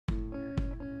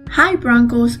Hi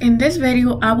Broncos, in this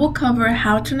video I will cover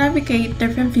how to navigate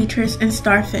different features in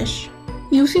Starfish.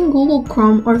 Using Google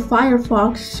Chrome or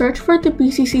Firefox, search for the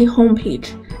BCC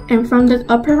homepage, and from the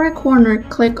upper right corner,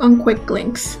 click on Quick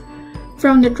Links.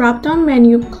 From the drop-down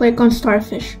menu, click on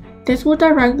Starfish. This will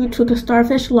direct you to the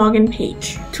Starfish login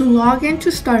page. To log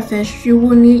into Starfish, you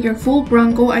will need your full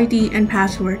Bronco ID and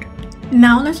password.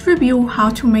 Now let's review how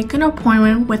to make an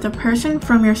appointment with a person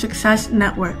from your Success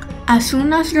Network. As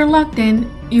soon as you're logged in,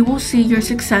 you will see your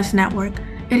Success Network.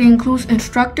 It includes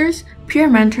instructors, peer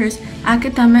mentors,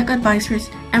 academic advisors,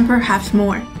 and perhaps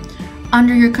more.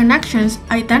 Under your connections,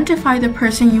 identify the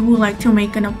person you would like to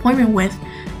make an appointment with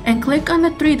and click on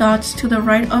the three dots to the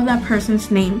right of that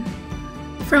person's name.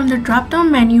 From the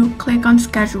drop-down menu, click on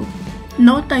Schedule.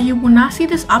 Note that you will not see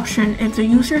this option if the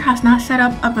user has not set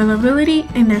up availability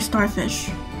in their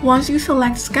Starfish. Once you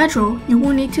select Schedule, you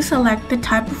will need to select the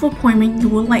type of appointment you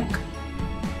would like.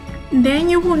 Then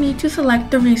you will need to select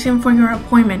the reason for your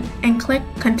appointment and click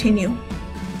Continue.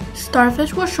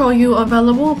 Starfish will show you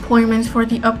available appointments for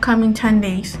the upcoming 10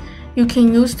 days. You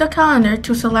can use the calendar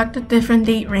to select a different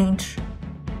date range.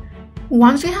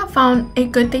 Once you have found a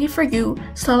good date for you,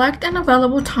 select an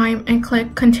available time and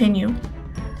click Continue.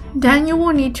 Then you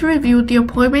will need to review the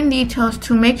appointment details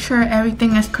to make sure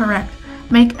everything is correct.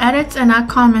 Make edits and add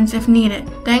comments if needed,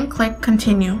 then click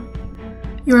Continue.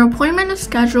 Your appointment is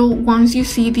scheduled once you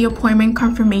see the appointment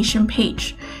confirmation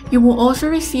page. You will also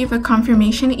receive a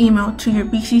confirmation email to your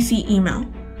BCC email.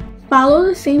 Follow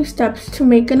the same steps to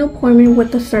make an appointment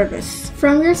with the service.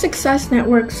 From your Success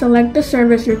Network, select the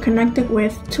service you're connected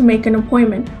with to make an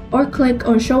appointment, or click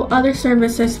on Show Other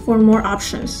Services for more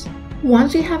options.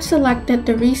 Once you have selected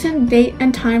the recent date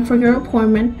and time for your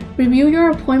appointment, review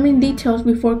your appointment details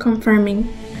before confirming.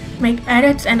 Make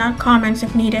edits and add comments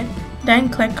if needed, then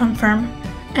click Confirm.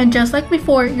 And just like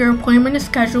before, your appointment is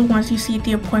scheduled once you see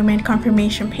the appointment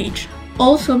confirmation page.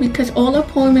 Also, because all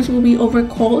appointments will be over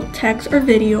call, text, or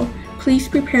video, please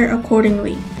prepare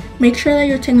accordingly. Make sure that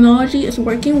your technology is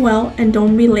working well and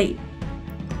don't be late.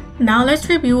 Now let's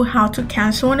review how to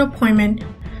cancel an appointment.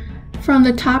 From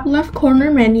the top left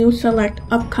corner menu, select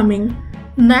Upcoming.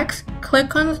 Next,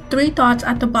 click on the three dots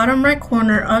at the bottom right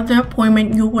corner of the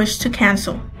appointment you wish to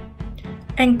cancel,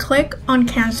 and click on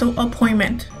Cancel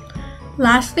Appointment.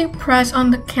 Lastly, press on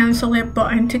the Cancel It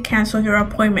button to cancel your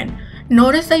appointment.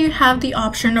 Notice that you have the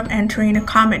option of entering a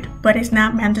comment, but it's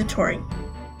not mandatory.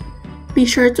 Be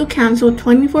sure to cancel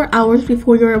 24 hours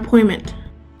before your appointment.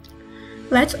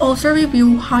 Let's also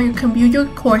review how you can view your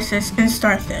courses in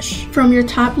Starfish. From your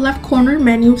top left corner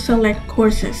menu, select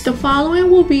Courses. The following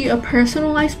will be a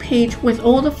personalized page with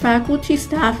all the faculty,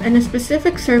 staff, and the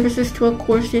specific services to a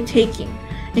course you're taking,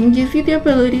 and gives you the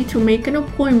ability to make an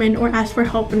appointment or ask for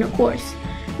help in the course.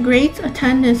 Grades,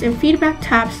 attendance, and feedback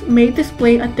tabs may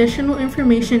display additional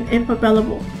information if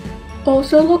available.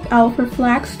 Also look out for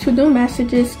flags, to-do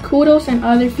messages, kudos, and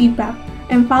other feedback,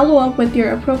 and follow up with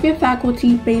your appropriate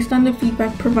faculty based on the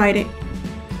feedback provided.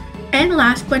 And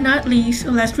last but not least,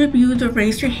 let's review the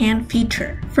Raise Your Hand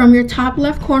feature. From your top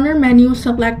left corner menu,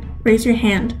 select Raise Your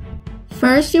Hand.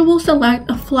 First, you will select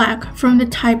a flag from the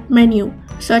Type menu,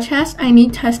 such as I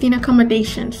need testing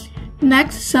accommodations.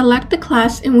 Next, select the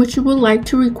class in which you would like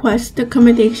to request the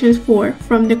accommodations for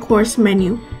from the course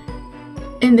menu.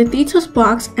 In the details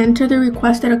box, enter the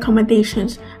requested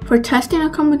accommodations. For testing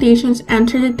accommodations,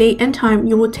 enter the date and time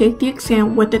you will take the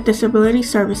exam with the disability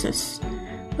services.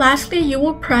 Lastly, you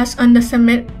will press on the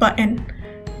Submit button.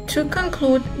 To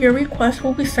conclude, your request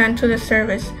will be sent to the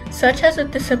service, such as the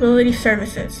disability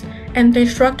services, and the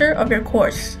instructor of your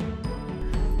course.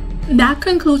 That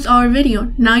concludes our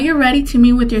video. Now you're ready to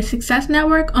meet with your Success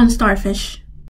Network on Starfish.